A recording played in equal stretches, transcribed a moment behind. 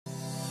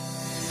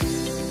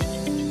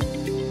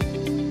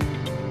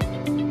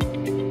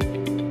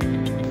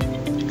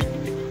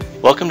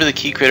Welcome to the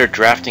KeyCreator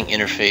Drafting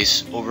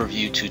Interface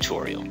Overview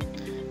tutorial.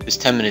 This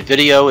 10-minute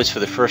video is for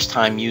the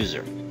first-time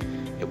user.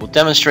 It will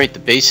demonstrate the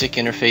basic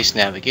interface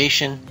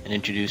navigation and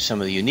introduce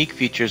some of the unique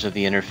features of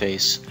the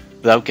interface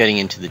without getting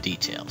into the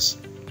details.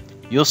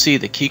 You'll see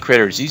that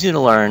KeyCreator is easy to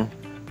learn,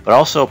 but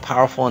also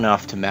powerful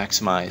enough to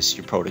maximize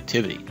your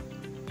productivity.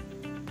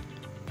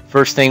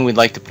 First thing we'd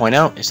like to point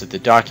out is that the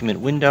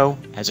document window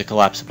has a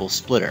collapsible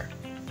splitter.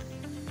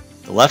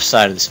 The left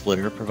side of the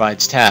splitter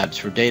provides tabs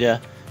for data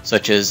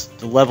such as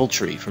the level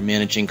tree for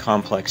managing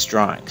complex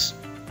drawings.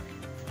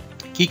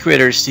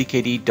 KeyCreator's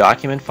CKD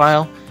document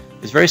file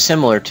is very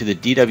similar to the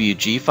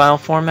DWG file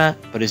format,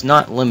 but is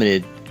not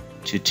limited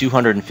to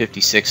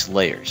 256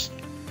 layers.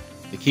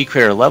 The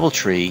KeyCreator level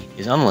tree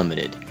is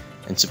unlimited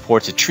and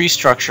supports a tree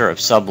structure of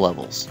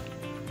sublevels.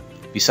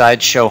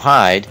 Besides show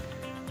hide,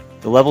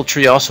 the level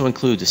tree also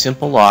includes a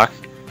simple lock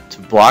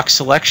to block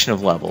selection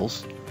of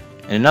levels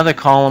and another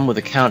column with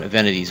a count of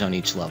entities on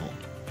each level.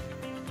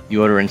 The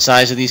order and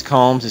size of these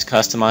columns is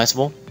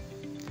customizable.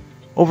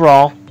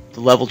 Overall, the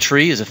level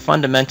tree is a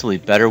fundamentally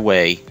better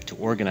way to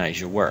organize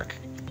your work.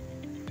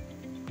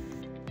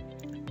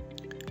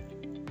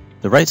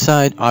 The right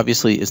side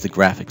obviously is the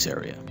graphics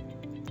area.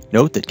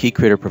 Note that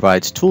KeyCreator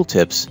provides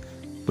tooltips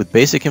with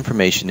basic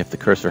information if the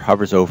cursor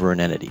hovers over an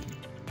entity.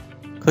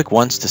 Click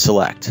once to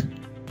select.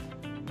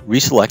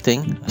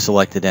 Reselecting a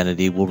selected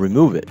entity will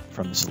remove it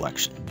from the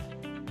selection.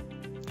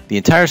 The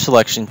entire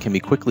selection can be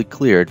quickly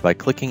cleared by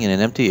clicking in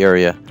an empty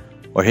area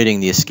or hitting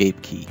the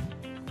escape key.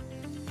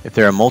 If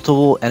there are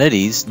multiple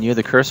entities near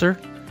the cursor,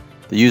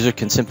 the user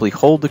can simply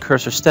hold the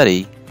cursor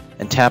steady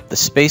and tap the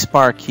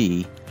spacebar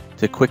key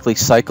to quickly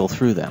cycle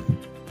through them.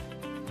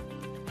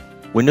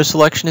 Window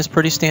selection is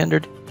pretty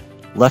standard.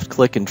 Left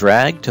click and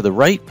drag to the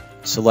right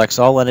selects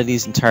all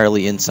entities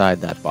entirely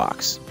inside that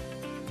box.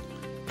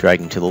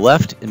 Dragging to the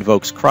left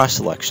invokes cross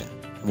selection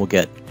and will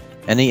get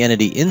any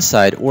entity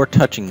inside or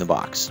touching the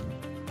box.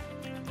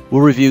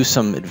 We'll review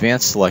some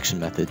advanced selection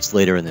methods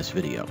later in this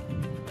video.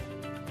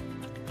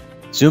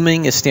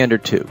 Zooming is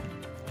standard too.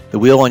 The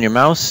wheel on your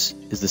mouse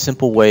is the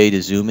simple way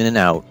to zoom in and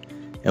out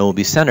and will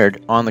be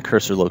centered on the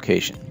cursor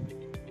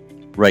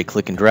location. Right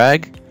click and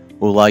drag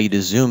will allow you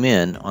to zoom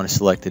in on a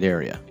selected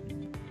area.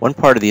 One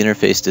part of the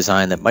interface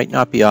design that might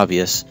not be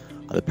obvious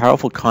are the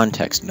powerful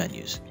context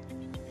menus.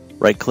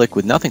 Right click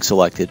with nothing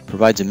selected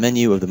provides a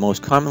menu of the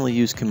most commonly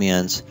used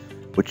commands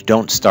which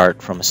don't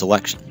start from a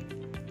selection.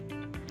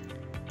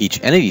 Each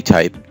entity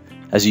type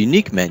has a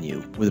unique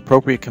menu with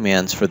appropriate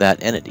commands for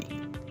that entity.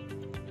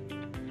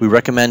 We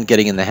recommend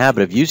getting in the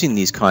habit of using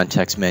these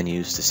context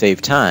menus to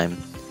save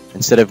time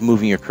instead of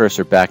moving your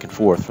cursor back and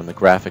forth from the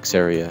graphics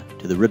area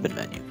to the ribbon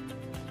menu.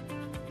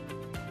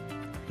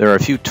 There are a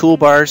few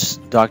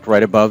toolbars docked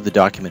right above the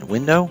document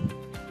window.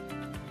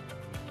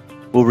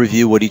 We'll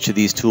review what each of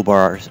these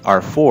toolbars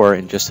are for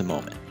in just a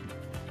moment.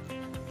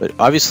 But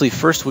obviously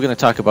first we're going to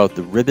talk about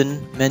the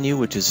ribbon menu,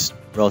 which is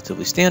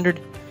relatively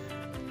standard.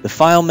 The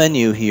File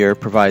menu here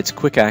provides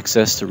quick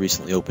access to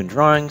recently opened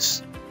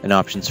drawings and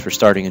options for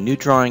starting a new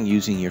drawing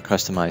using your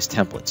customized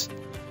templates.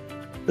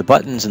 The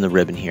buttons in the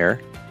ribbon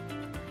here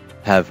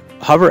have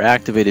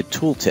hover-activated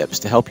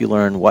tooltips to help you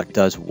learn what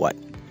does what.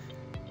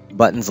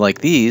 Buttons like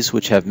these,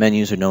 which have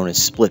menus, are known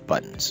as split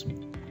buttons.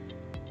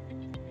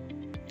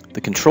 The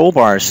Control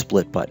Bar's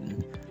split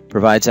button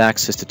provides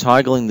access to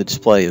toggling the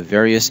display of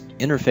various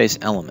interface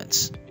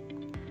elements.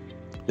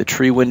 The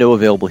tree window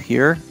available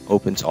here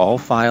opens all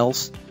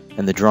files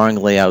and the drawing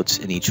layouts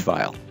in each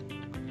file.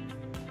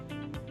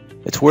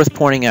 It's worth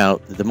pointing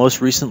out that the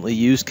most recently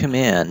used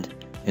command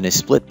in a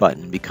split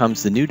button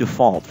becomes the new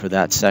default for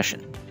that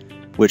session,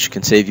 which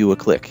can save you a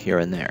click here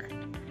and there.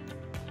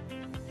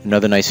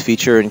 Another nice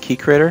feature in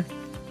KeyCreator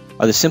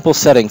are the simple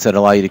settings that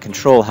allow you to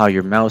control how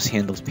your mouse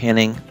handles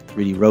panning,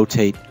 3D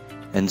rotate,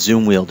 and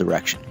zoom wheel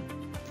direction.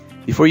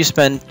 Before you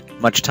spend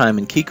much time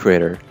in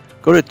KeyCreator,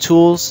 go to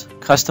Tools,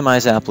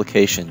 Customize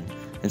Application,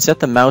 and set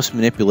the mouse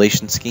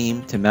manipulation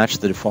scheme to match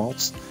the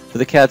defaults for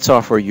the CAD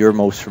software you're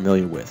most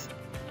familiar with.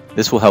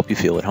 This will help you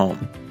feel at home.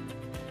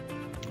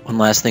 One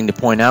last thing to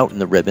point out in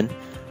the ribbon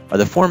are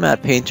the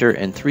Format Painter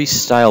and 3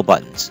 style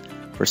buttons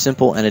for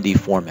simple entity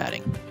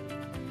formatting.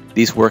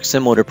 These work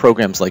similar to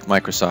programs like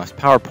Microsoft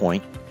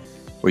PowerPoint,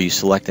 where you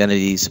select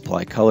entities,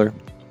 apply color,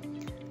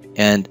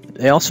 and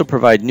they also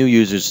provide new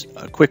users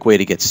a quick way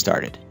to get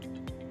started.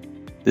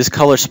 This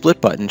color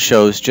split button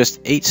shows just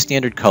 8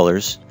 standard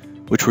colors,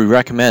 which we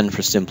recommend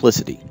for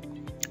simplicity,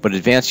 but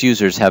advanced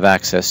users have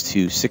access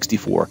to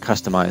 64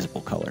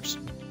 customizable colors.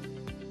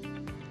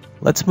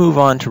 Let's move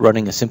on to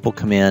running a simple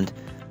command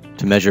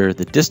to measure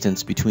the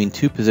distance between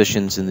 2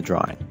 positions in the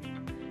drawing.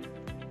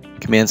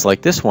 Commands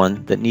like this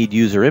one that need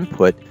user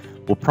input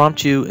will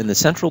prompt you in the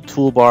central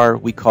toolbar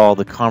we call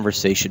the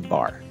conversation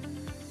bar.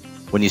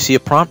 When you see a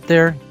prompt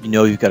there, you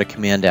know you've got a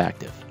command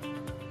active.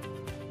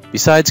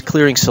 Besides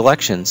clearing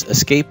selections,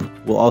 escape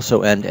will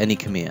also end any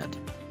command.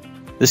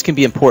 This can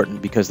be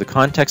important because the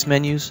context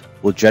menus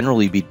will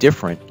generally be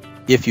different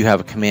if you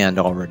have a command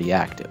already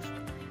active.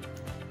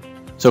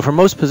 So for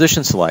most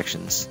position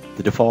selections,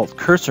 the default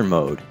cursor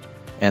mode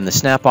and the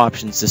snap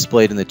options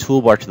displayed in the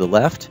toolbar to the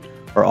left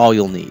are all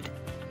you'll need.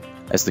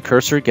 As the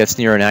cursor gets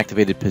near an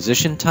activated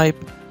position type,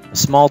 a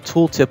small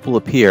tooltip will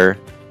appear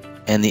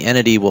and the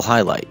entity will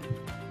highlight.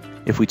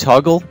 If we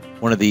toggle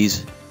one of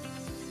these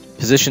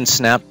position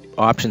snap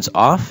options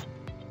off,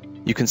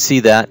 you can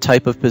see that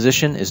type of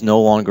position is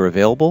no longer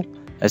available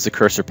as the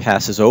cursor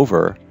passes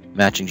over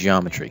matching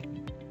geometry.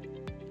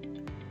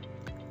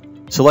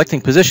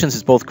 Selecting positions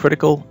is both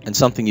critical and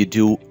something you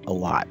do a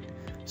lot,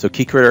 so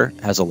KeyCreator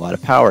has a lot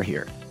of power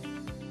here.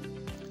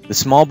 The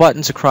small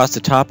buttons across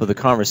the top of the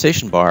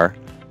conversation bar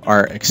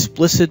are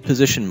explicit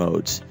position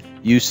modes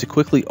used to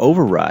quickly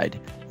override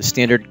the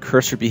standard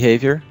cursor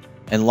behavior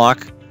and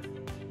lock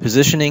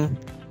positioning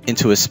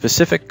into a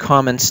specific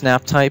common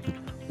snap type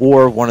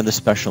or one of the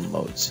special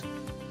modes.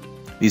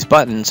 These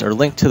buttons are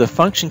linked to the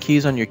function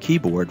keys on your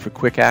keyboard for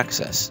quick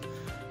access.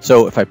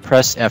 So if I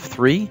press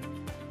F3,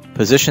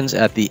 positions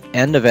at the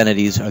end of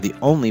entities are the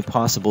only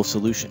possible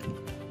solution.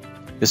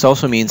 This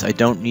also means I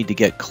don't need to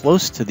get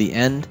close to the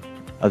end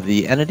of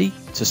the entity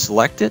to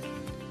select it.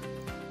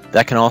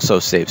 That can also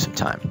save some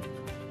time.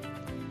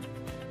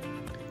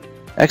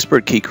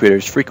 Expert key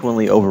creators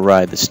frequently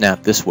override the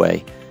snap this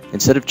way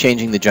instead of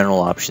changing the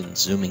general options,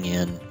 zooming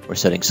in, or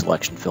setting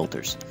selection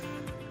filters.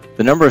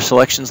 The number of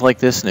selections like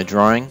this in a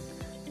drawing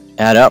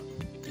add up,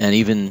 and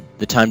even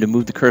the time to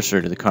move the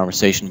cursor to the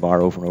conversation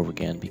bar over and over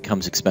again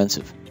becomes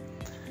expensive.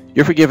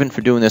 You're forgiven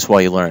for doing this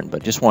while you learn,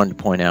 but just wanted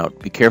to point out,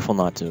 be careful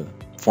not to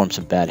form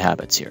some bad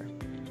habits here.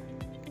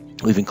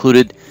 We've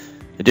included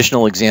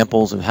additional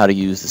examples of how to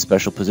use the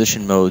special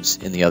position modes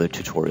in the other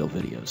tutorial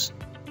videos.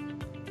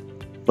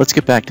 Let's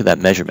get back to that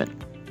measurement.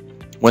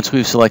 Once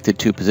we've selected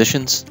two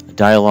positions, a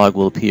dialog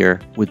will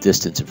appear with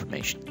distance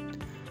information.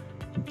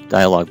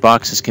 Dialog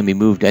boxes can be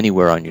moved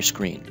anywhere on your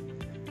screen.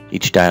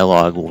 Each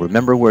dialog will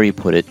remember where you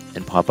put it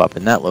and pop up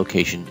in that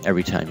location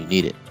every time you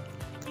need it.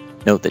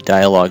 Note that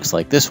dialogs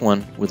like this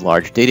one with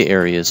large data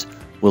areas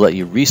will let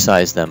you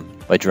resize them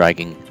by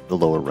dragging the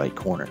lower right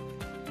corner.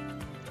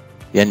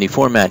 The entity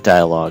format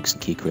dialogs in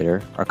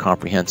KeyCreator are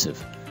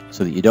comprehensive,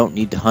 so that you don't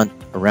need to hunt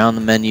around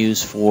the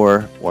menus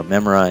for or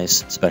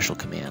memorize special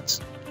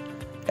commands.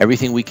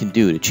 Everything we can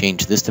do to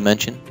change this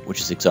dimension,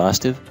 which is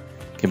exhaustive,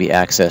 can be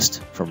accessed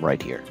from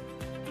right here.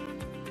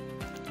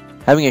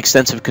 Having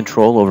extensive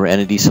control over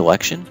entity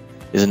selection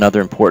is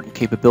another important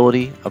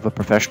capability of a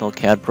professional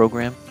CAD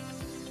program.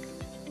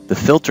 The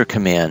filter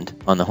command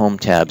on the Home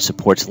tab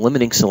supports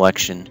limiting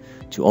selection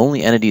to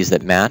only entities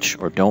that match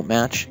or don't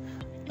match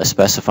a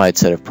specified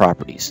set of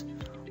properties,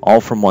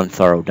 all from one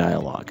thorough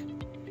dialog.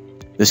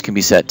 This can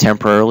be set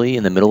temporarily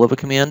in the middle of a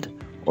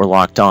command or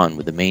locked on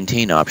with the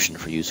maintain option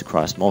for use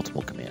across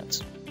multiple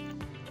commands.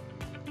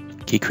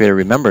 KeyCreator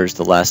remembers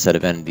the last set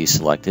of entities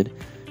selected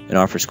and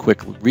offers quick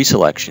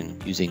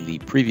reselection using the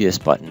previous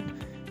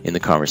button in the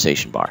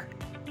conversation bar.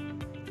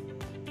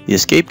 The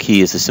escape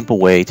key is a simple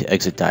way to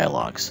exit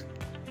dialogs.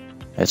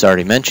 As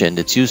already mentioned,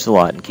 it's used a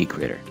lot in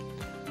KeyCreator.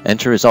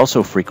 Enter is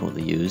also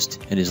frequently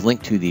used and is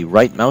linked to the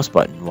right mouse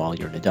button while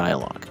you're in a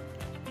dialog.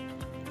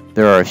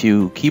 There are a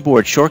few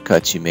keyboard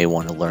shortcuts you may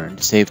want to learn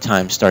to save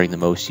time starting the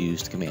most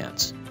used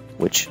commands,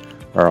 which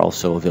are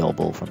also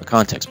available from the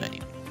context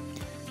menu.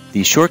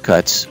 These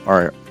shortcuts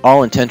are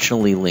all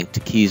intentionally linked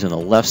to keys on the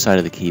left side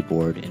of the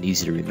keyboard and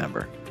easy to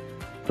remember.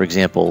 For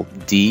example,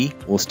 D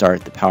will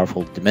start the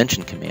powerful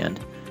dimension command,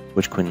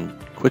 which can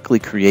quickly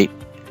create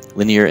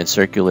linear and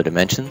circular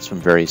dimensions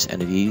from various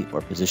entity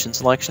or position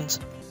selections.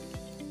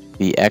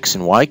 The X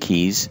and Y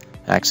keys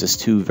access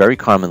two very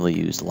commonly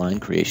used line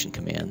creation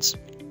commands.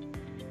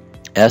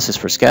 S is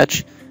for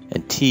sketch,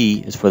 and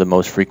T is for the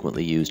most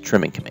frequently used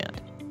trimming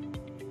command.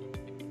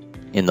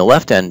 In the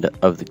left end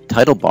of the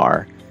title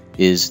bar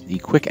is the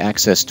Quick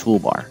Access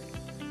toolbar.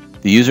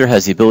 The user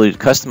has the ability to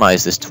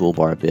customize this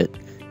toolbar a bit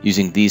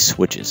using these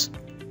switches.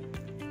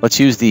 Let's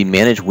use the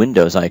Manage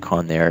Windows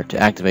icon there to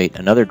activate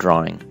another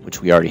drawing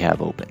which we already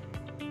have open.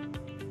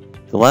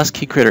 The last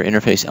KeyCreator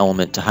interface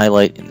element to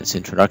highlight in this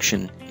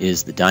introduction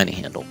is the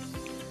DynaHandle.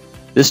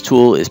 This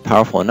tool is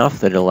powerful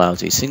enough that it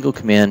allows a single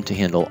command to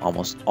handle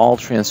almost all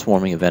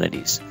transforming of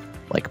entities,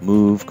 like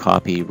move,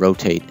 copy,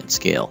 rotate, and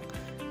scale.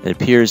 It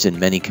appears in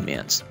many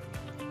commands.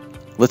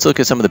 Let's look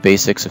at some of the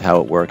basics of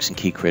how it works in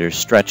KeyCreator's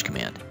stretch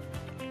command.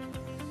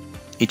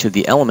 Each of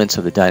the elements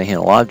of the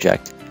DynaHandle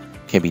object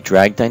can be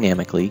dragged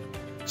dynamically,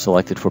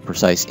 selected for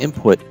precise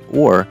input,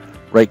 or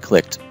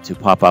right-clicked to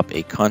pop up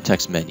a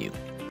context menu.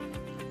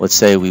 Let's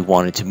say we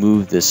wanted to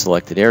move this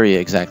selected area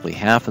exactly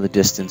half of the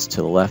distance to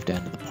the left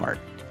end of the part.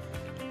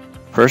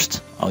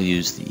 First, I'll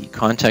use the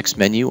context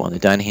menu on the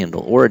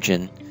DynaHandle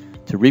origin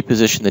to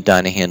reposition the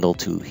DynaHandle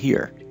to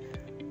here.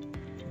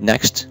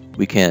 Next,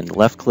 we can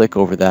left-click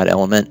over that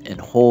element and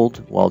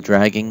hold while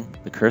dragging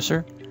the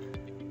cursor.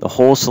 The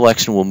whole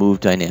selection will move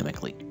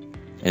dynamically,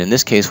 and in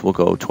this case we'll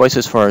go twice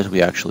as far as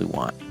we actually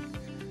want.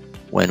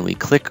 When we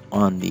click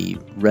on the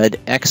red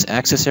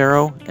X-axis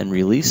arrow and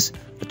release,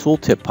 a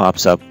tooltip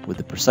pops up with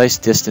the precise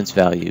distance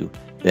value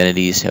the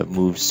entities have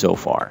moved so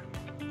far.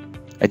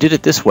 I did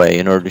it this way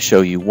in order to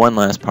show you one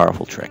last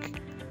powerful trick.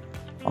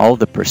 All of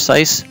the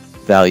precise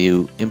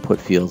value input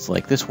fields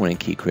like this one in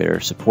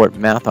KeyCreator support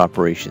math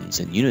operations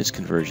and units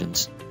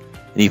conversions,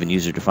 and even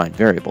user-defined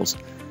variables.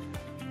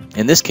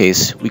 In this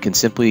case, we can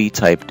simply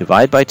type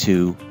divide by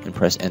 2 and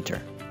press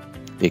enter.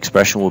 The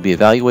expression will be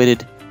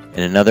evaluated, and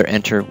another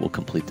enter will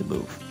complete the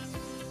move.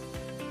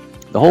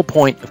 The whole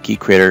point of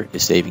KeyCreator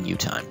is saving you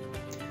time.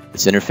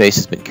 This interface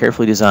has been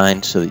carefully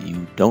designed so that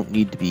you don't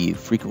need to be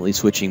frequently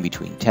switching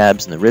between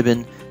tabs in the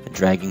ribbon and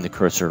dragging the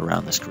cursor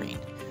around the screen.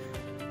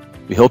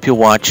 We hope you'll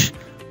watch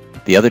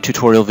the other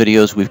tutorial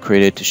videos we've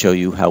created to show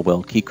you how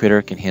well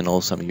KeyCreator can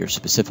handle some of your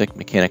specific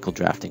mechanical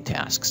drafting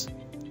tasks.